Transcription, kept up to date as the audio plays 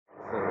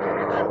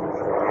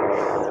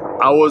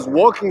I was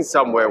walking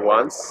somewhere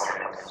once,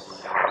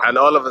 and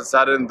all of a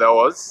sudden there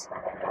was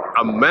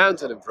a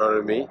mountain in front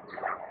of me.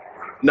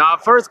 Now,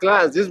 at first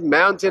glance, this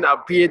mountain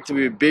appeared to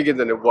be bigger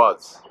than it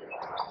was,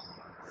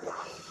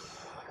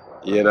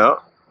 you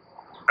know?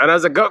 And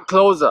as I got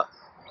closer,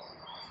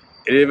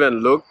 it even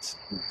looked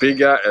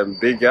bigger and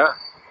bigger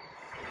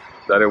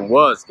than it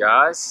was,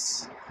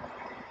 guys.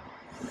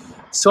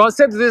 So I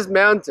said to this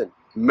mountain,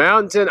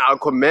 "Mountain, I'll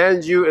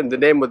command you in the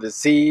name of the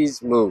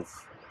seas,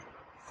 move."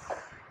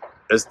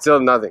 It's still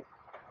nothing.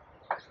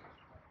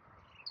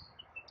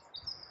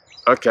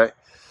 Okay.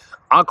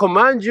 "I'll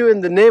command you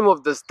in the name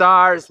of the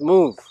stars,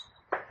 move."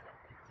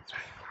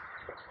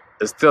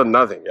 It's still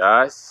nothing,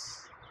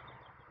 guys.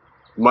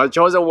 My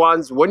chosen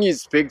ones, when you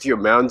speak to your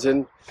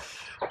mountain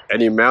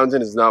and your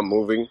mountain is not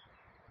moving,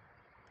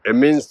 it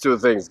means two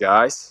things,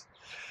 guys.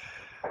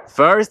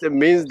 First, it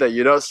means that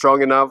you're not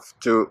strong enough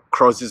to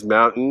cross this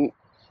mountain.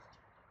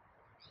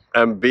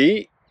 And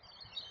B,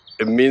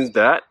 it means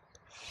that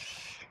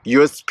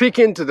you're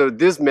speaking to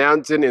this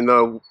mountain in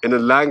a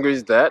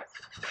language that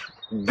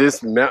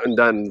this mountain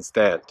doesn't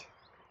understand.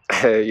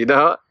 You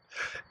know?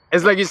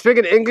 It's like you're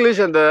speaking English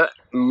and the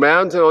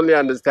mountain only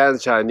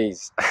understands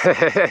Chinese.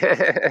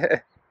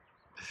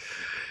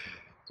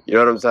 You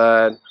know what I'm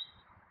saying?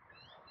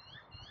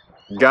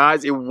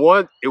 Guys, it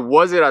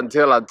wasn't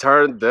until I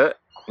turned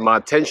my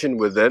attention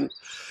within,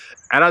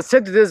 and I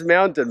said to this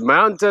mountain,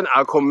 "Mountain,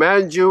 I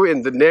command you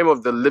in the name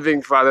of the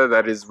living Father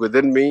that is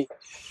within me,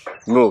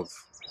 move."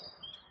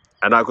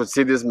 And I could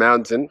see this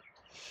mountain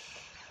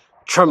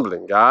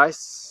trembling,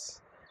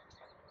 guys.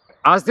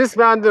 As this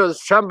mountain was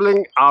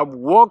trembling, I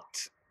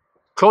walked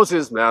close to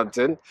this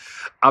mountain.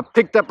 I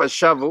picked up a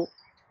shovel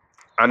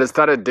and I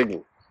started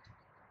digging.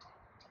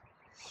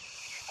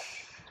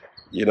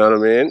 You know what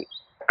I mean?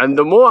 And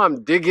the more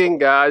I'm digging,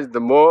 guys, the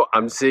more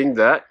I'm seeing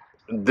that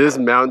this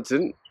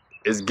mountain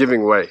is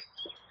giving way.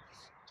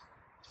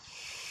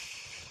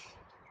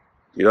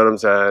 You know what I'm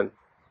saying?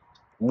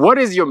 What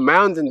is your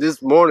mountain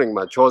this morning,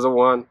 my chosen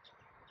one?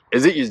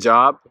 Is it your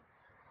job?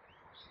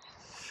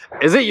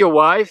 Is it your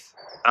wife?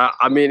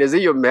 Is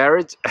it your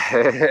marriage?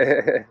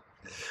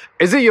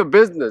 Is it your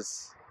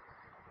business?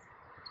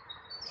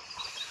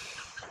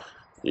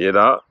 You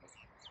know?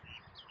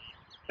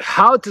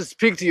 How to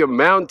speak to your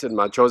mountain,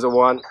 my chosen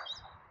one?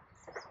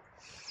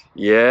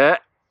 Yeah.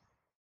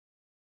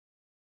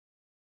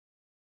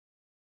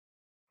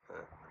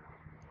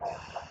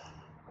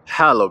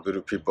 Hello,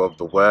 beautiful people of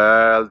the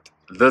world.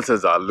 This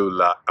is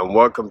Alula, and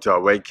welcome to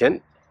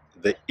Awaken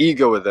the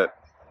Ego Within.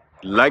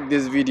 Like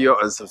this video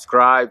and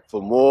subscribe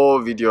for more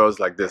videos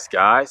like this,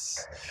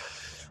 guys.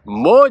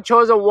 More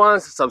chosen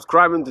ones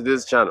subscribing to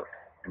this channel.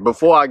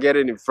 Before I get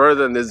any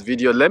further in this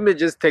video, let me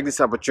just take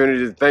this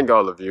opportunity to thank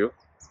all of you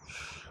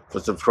for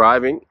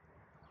subscribing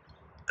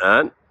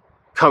and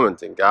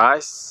commenting,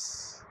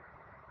 guys.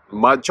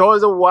 My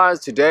chosen ones,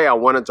 today I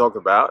want to talk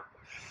about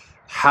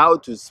how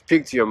to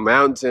speak to your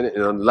mountain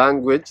in a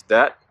language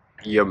that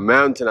your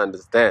mountain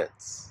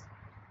understands.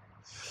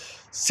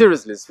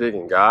 Seriously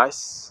speaking,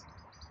 guys.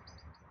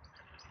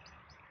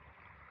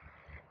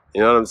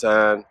 You know what I'm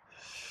saying?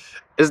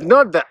 It's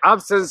not the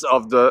absence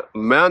of the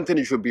mountain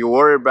you should be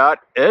worried about.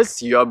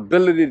 It's your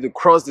ability to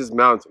cross this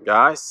mountain,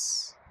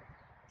 guys.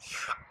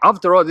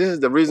 After all, this is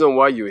the reason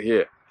why you're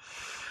here.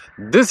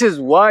 This is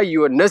why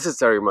you are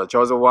necessary, my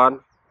chosen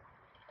one.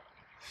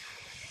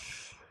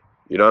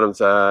 You know what I'm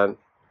saying?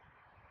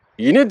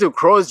 You need to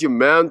cross your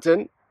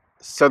mountain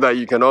so that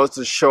you can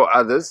also show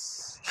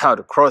others how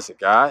to cross it,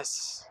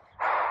 guys.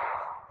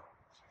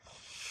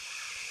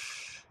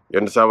 You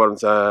understand what I'm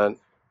saying?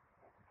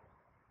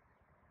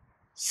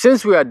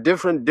 Since we are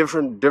different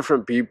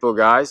people,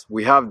 guys,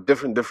 we have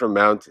different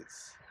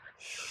mountains.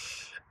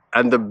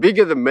 And the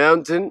bigger the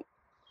mountain,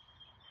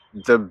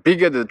 the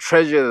bigger the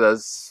treasure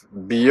that's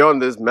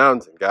beyond this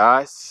mountain,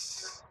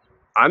 guys.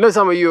 I know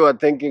some of you are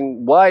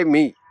thinking, why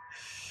me?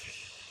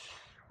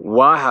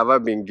 Why have I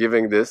been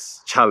giving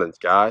this challenge,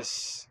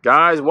 guys?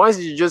 Guys, once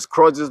you just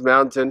cross this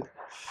mountain,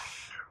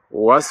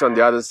 what's on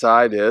the other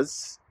side it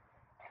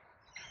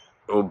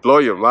will blow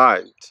your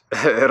mind.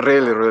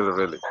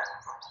 Really.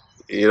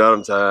 You know what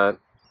I'm saying?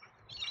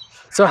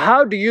 So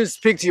how do you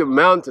speak to your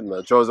mountain,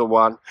 my chosen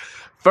one?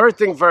 First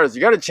thing first,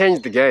 you got to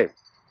change the game.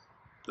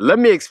 Let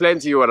me explain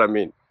to you what I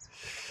mean.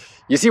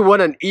 You see,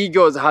 when an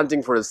eagle is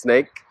hunting for a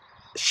snake,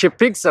 she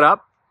picks it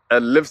up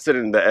and lifts it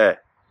in the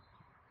air.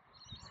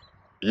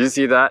 You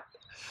see that?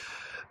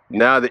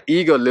 Now the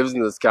eagle lives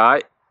in the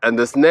sky and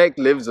the snake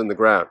lives on the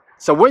ground.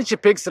 So when she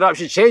picks it up,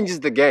 she changes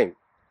the game.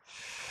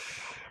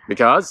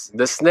 Because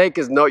the snake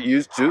is not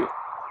used to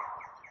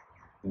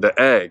the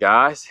air,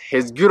 guys.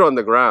 He's good on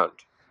the ground.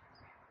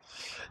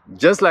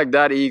 Just like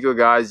that eagle,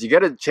 guys, you got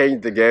to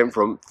change the game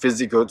from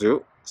physical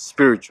to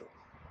spiritual.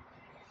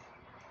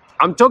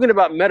 I'm talking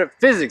about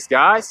metaphysics,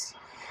 guys.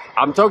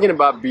 I'm talking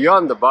about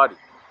beyond the body.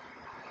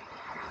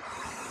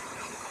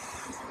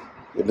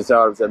 You understand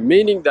what I'm saying?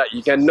 Meaning that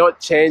you cannot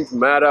change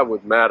matter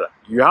with matter.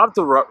 You have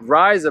to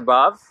rise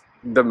above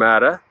the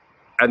matter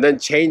and then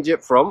change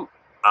it from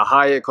a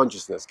higher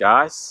consciousness,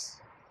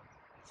 guys.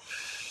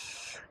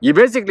 You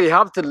basically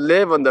have to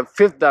live on the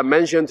 5th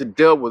dimension to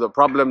deal with a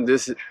problem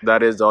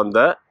that is on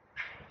the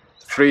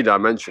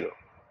 3-dimensional.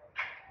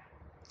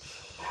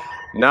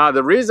 Now,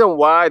 the reason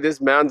why this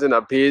mountain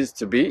appears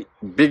to be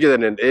bigger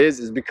than it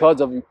is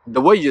because of the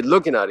way you're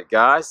looking at it,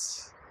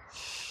 guys.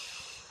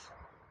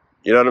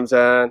 You know what I'm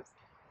saying?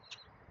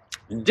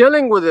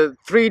 Dealing with a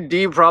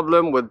 3D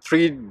problem with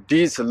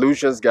 3D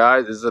solutions,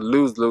 guys, is a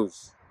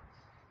lose-lose.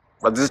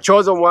 But this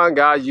chosen one,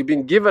 guys, you've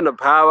been given a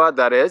power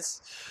that is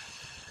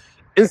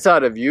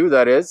inside of you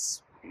that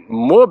is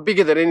more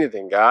bigger than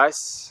anything,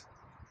 guys.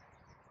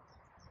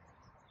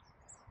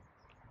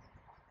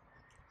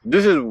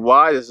 This is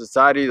why the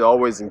society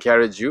always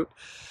encourages you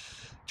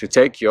to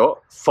take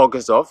your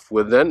focus off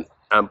within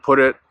and put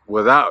it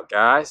without,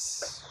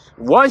 guys.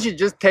 Once you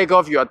just take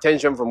off your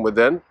attention from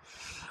within,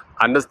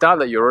 understand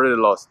that you're already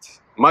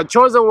lost. My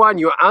chosen one,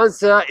 your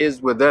answer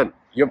is within.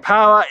 Your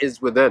power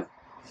is within.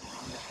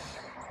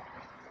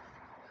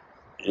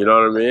 You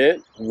know what I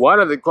mean? One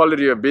of the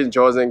qualities of being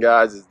chosen,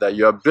 guys, is that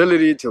your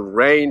ability to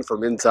reign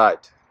from inside.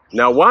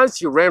 Now,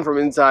 once you reign from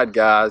inside,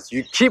 guys,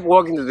 you keep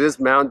walking to this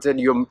mountain.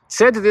 You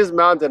say to this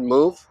mountain,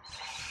 move.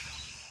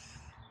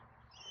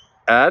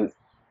 And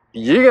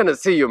you're going to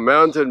see your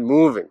mountain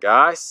moving,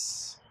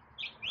 guys.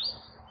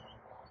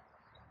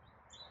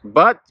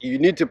 But you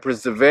need to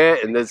persevere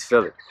in this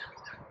feeling.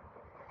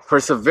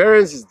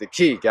 Perseverance is the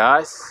key,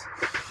 guys.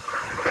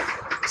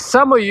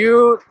 Some of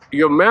you,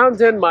 your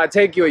mountain might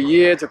take you a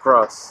year to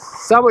cross.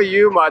 Some of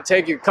you might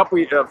take you a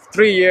couple of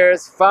 3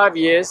 years, 5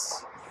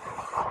 years.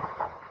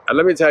 And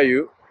let me tell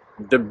you,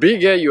 the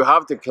bigger you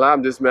have to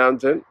climb this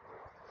mountain,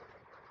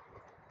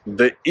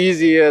 the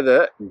easier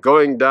the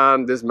going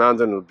down this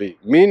mountain will be.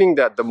 Meaning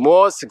that the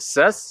more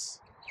success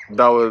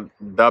that'll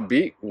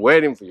be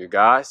waiting for you,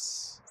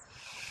 guys.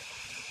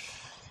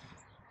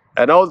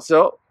 And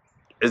also,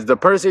 it's the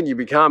person you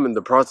become in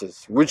the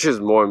process, which is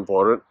more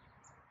important.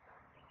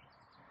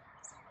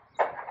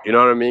 You know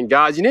what I mean?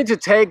 Guys, you need to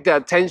take the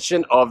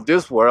attention of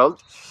this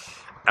world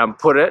and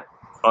put it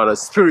on a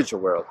spiritual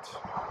world.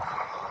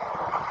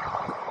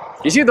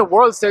 You see, the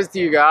world says to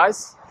you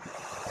guys,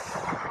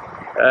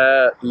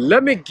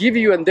 let me give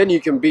you and then you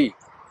can be.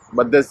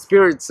 But the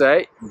spirit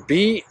say,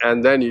 be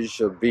and then you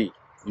shall be.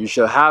 You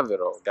shall have it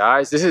all,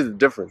 guys. This is the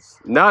difference.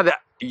 Now,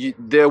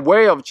 the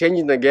way of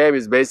changing the game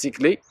is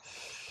basically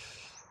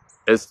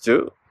is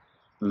to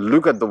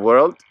look at the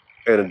world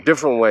in a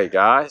different way,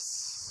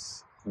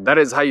 guys. That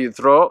is how you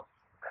throw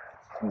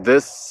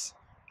this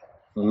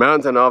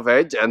mountain of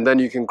age and then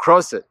you can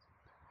cross it.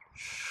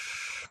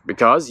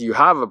 Because you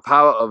have a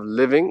power of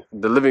living,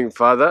 the living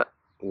Father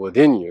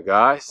within you,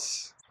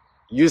 guys.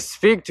 You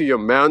speak to your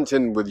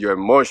mountain with your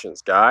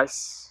emotions,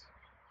 guys.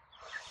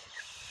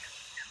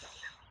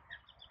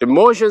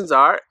 Emotions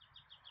are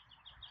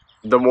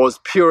the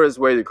most purest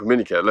way to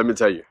communicate, let me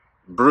tell you.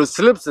 Bruce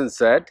Lipton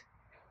said,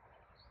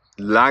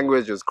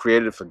 language was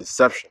created for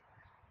deception.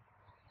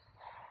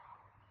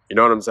 You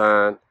know what I'm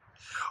saying?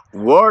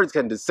 Words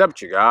can deceive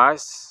you,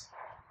 guys.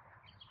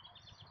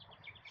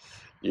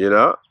 You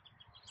know?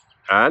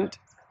 And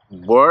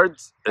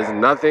words is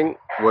nothing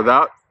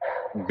without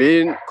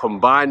being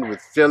combined with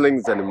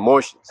feelings and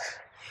emotions.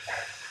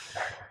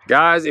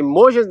 Guys,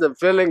 emotions and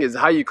feeling is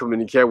how you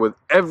communicate with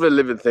every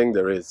living thing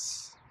there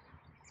is.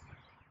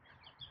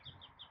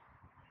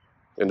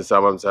 You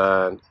understand what I'm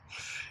saying?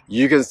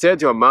 You can say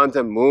to a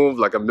mountain, move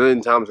like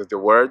 1,000,000 times with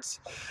your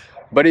words.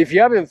 But if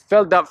you haven't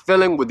felt that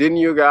feeling within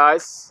you,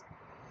 guys,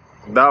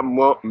 that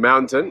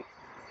mountain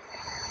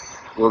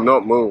will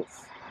not move.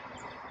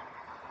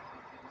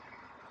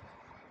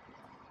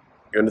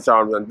 You understand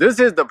what I'm saying? This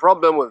is the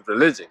problem with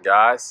religion,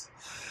 guys.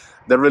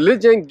 The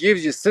religion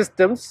gives you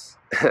systems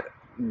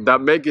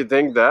that make you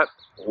think that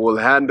will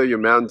handle your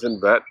mountain,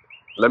 but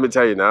let me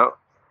tell you now,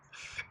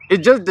 it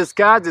just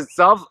disguises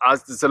itself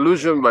as the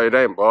solution by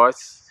name,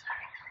 boys.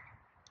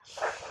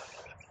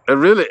 It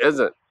really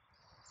isn't.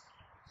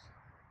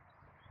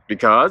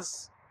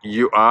 Because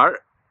you are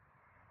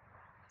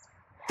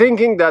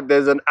thinking that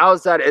there's an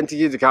outside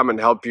entity to come and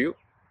help you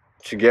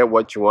to get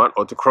what you want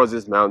or to cross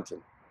this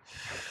mountain.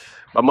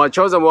 But my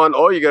chosen one,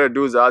 all you gotta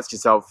do is ask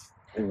yourself,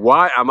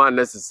 why am I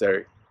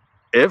necessary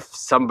if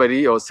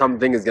somebody or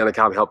something is gonna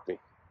come help me?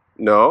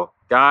 No,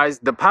 guys,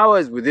 the power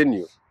is within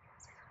you.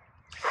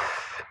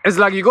 It's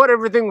like you got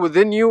everything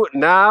within you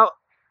now,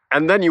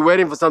 and then you're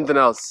waiting for something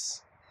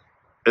else.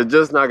 It's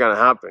just not gonna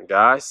happen,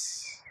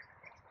 guys.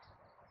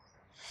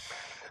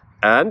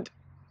 And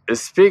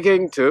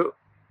speaking to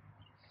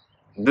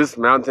this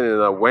mountain in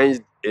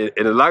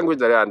a language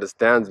that I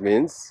understand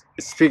means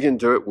speaking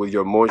to it with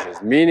your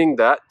emotions, meaning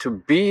that to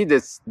be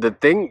the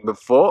thing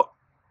before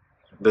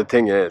the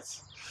thing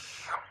is,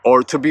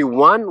 or to be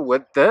one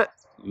with the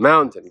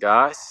mountain,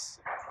 guys.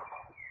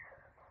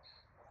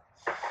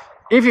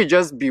 If you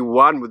just be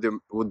one with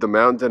the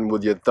mountain,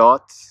 with your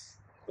thoughts,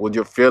 with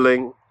your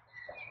feeling,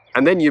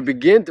 and then you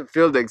begin to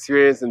feel the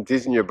experience and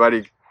teaching your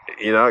body,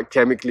 you know,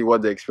 chemically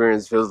what the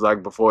experience feels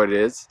like before it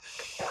is,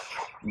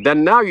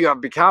 then now you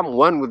have become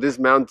one with this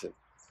mountain.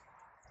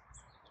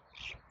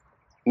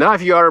 Now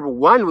if you are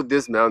one with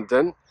this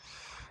mountain,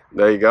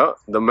 There you go.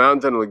 The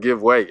mountain will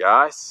give way,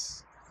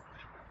 guys.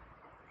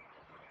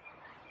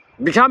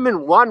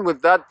 Becoming one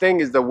with that thing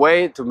is the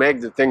way to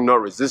make the thing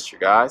not resist you,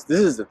 guys. This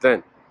is the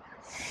thing.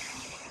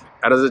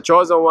 And as a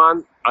chosen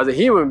one, as a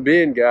human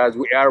being, guys,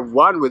 we are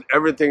one with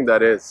everything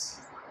that is.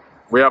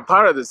 We are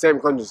part of the same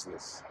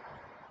consciousness.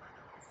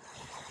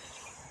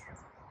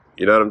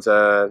 You know what I'm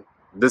saying?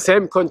 The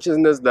same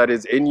consciousness that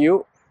is in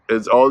you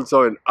is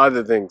also in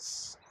other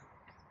things.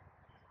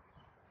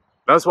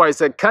 That's why I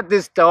said, cut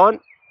this stone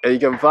and you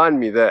can find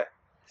me there.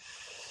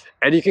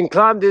 And you can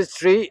climb this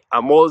tree,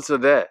 I'm also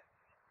there.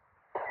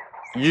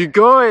 You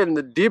go in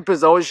the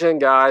deepest ocean,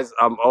 guys,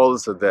 I'm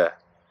also there.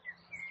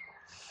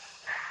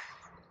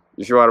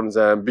 You see what I'm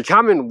saying?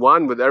 Becoming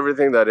one with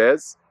everything that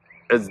is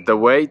the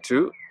way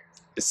to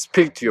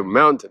speak to your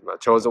mountain, my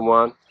chosen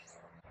one.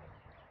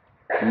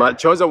 My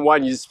chosen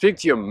one, you speak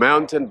to your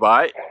mountain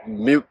by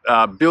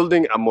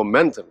building a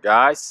momentum,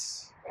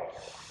 guys.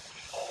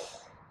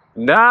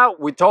 Now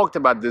we talked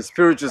about the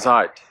spiritual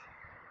side.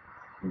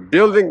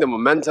 Building the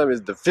momentum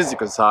is the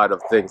physical side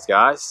of things,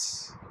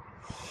 guys.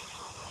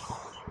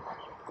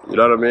 You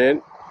know what I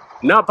mean?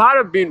 Now, part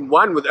of being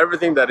one with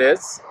everything that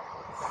is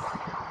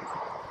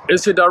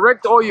to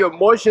direct all your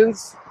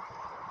emotions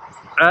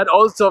and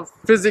also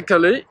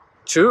physically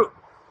to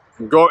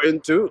go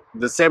into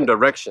the same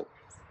direction.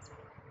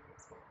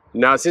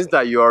 Now, since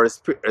that you are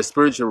a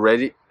spiritual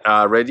ready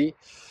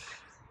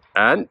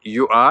and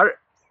you are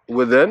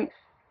within,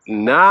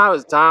 now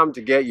it's time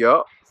to get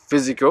your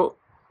physical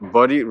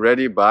body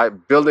ready by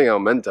building a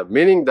momentum,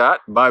 meaning that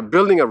by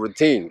building a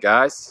routine,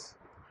 guys.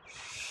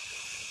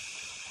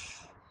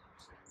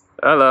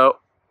 Hello.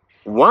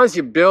 Once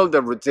you build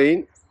a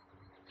routine,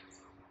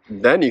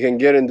 then you can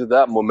get into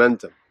that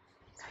momentum.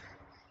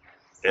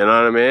 You know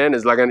what I mean?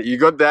 It's like you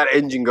got that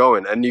engine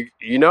going, and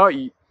you know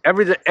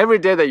every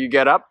day that you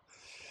get up,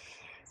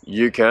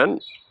 you can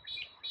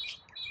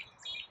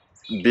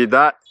be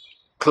that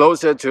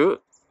closer to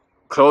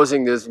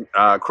crossing this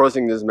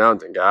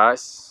mountain,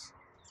 guys.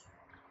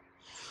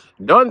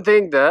 Don't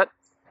think that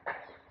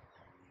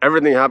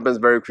everything happens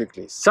very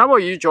quickly. Some of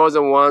you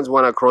chosen ones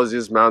want to cross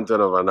this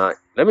mountain overnight.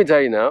 Let me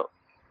tell you now,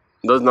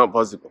 that's not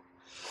possible.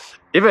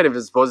 Even if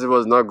it's possible,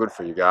 it's not good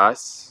for you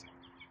guys.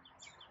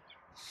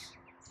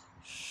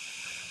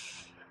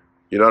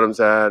 You know what I'm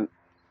saying?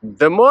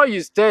 The more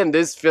you stay in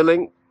this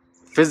feeling,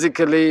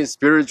 physically,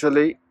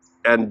 spiritually,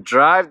 and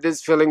drive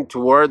this feeling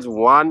towards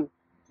one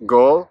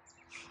goal,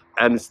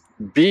 and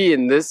be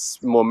in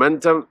this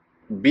momentum,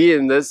 be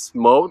in this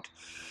mode,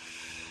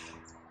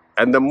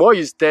 and the more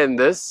you stay in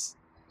this,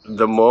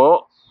 the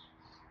more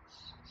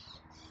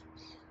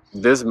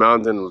this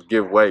mountain will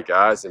give way,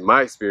 guys, in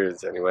my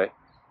experience anyway.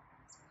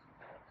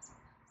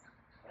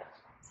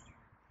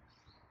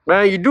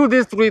 Man, you do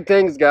these three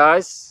things,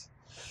 guys,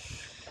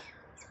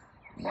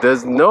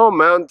 there's no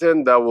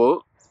mountain that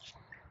will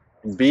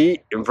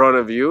be in front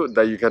of you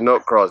that you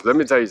cannot cross. Let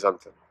me tell you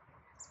something.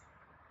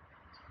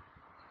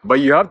 But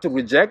you have to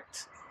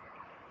reject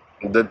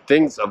the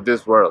things of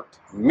this world,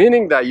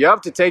 meaning that you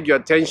have to take your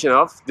attention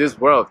off this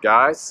world,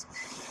 guys,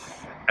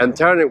 and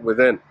turn it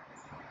within.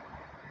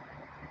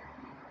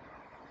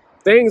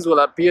 Things will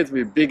appear to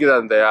be bigger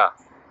than they are,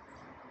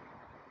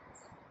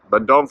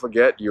 but don't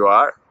forget you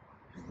are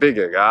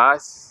bigger,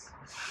 guys.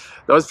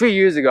 That was 3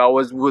 years ago. I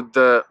was with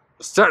a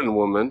certain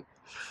woman,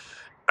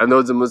 and there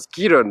was a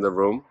mosquito in the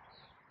room,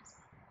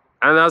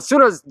 and as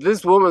soon as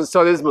this woman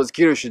saw this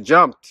mosquito, she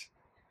jumped.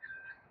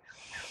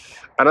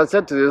 And I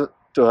said to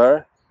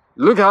her,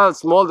 look how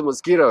small the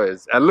mosquito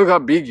is, and look how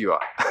big you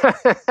are.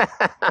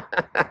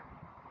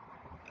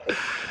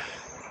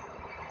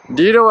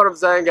 Do you know what I'm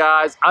saying,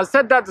 guys? I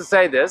said that to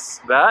say this,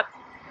 that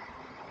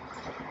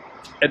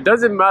it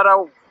doesn't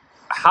matter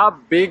how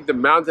big the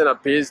mountain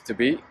appears to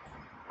be,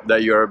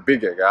 that you're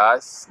bigger,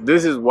 guys.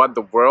 This is what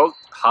the world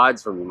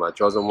hides from you, my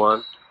chosen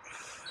one.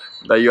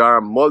 That you are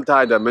a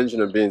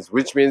multi-dimensional being,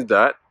 which means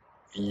that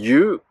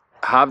you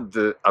have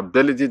the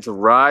ability to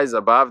rise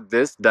above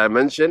this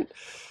dimension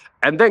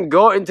and then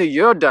go into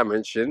your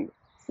dimension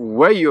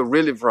where you're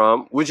really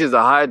from, which is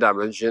a higher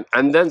dimension,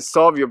 and then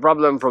solve your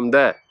problem from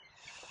there.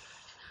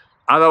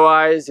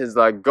 Otherwise, it's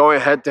like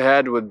going head to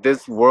head with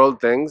this world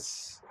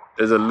things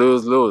is a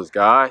lose-lose,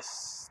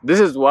 guys. This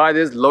is why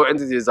these low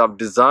entities have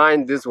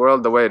designed this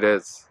world the way it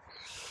is.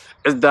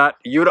 Is that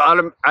you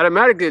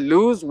automatically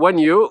lose when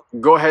you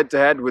go head to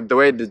head with the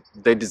way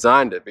they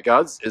designed it,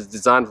 because it's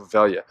designed for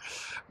failure.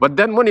 But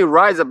then when you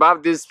rise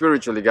above this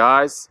spiritually,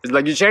 guys, it's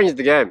like you change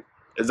the game.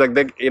 It's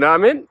like, you know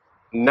what I mean?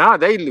 Now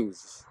they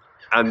lose.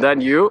 And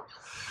then you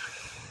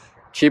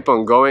keep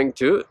on going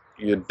to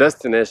your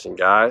destination,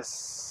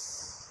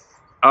 guys.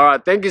 All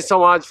right, thank you so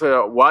much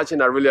for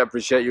watching. I really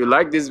appreciate you.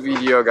 Like this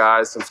video,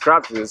 guys.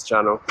 Subscribe to this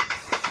channel.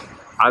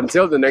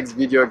 Until the next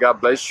video, God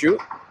bless you.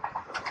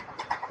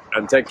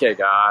 And take care,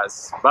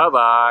 guys.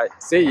 Bye-bye.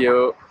 See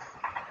you.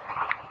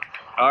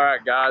 All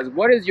right, guys.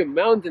 What is your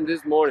mountain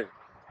this morning?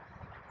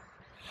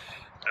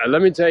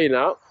 Let me tell you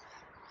now.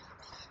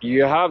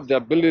 You have the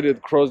ability to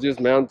cross this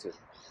mountain.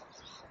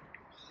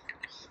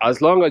 As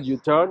long as you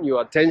turn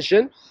your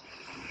attention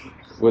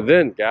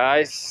within,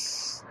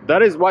 guys.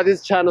 That is why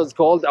this channel is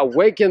called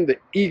Awaken the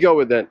Ego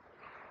Within.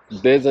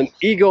 There's an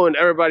ego in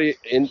everybody,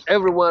 in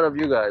every one of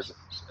you guys.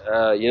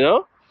 You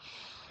know?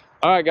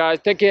 All right, guys.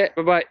 Take care.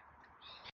 Bye-bye.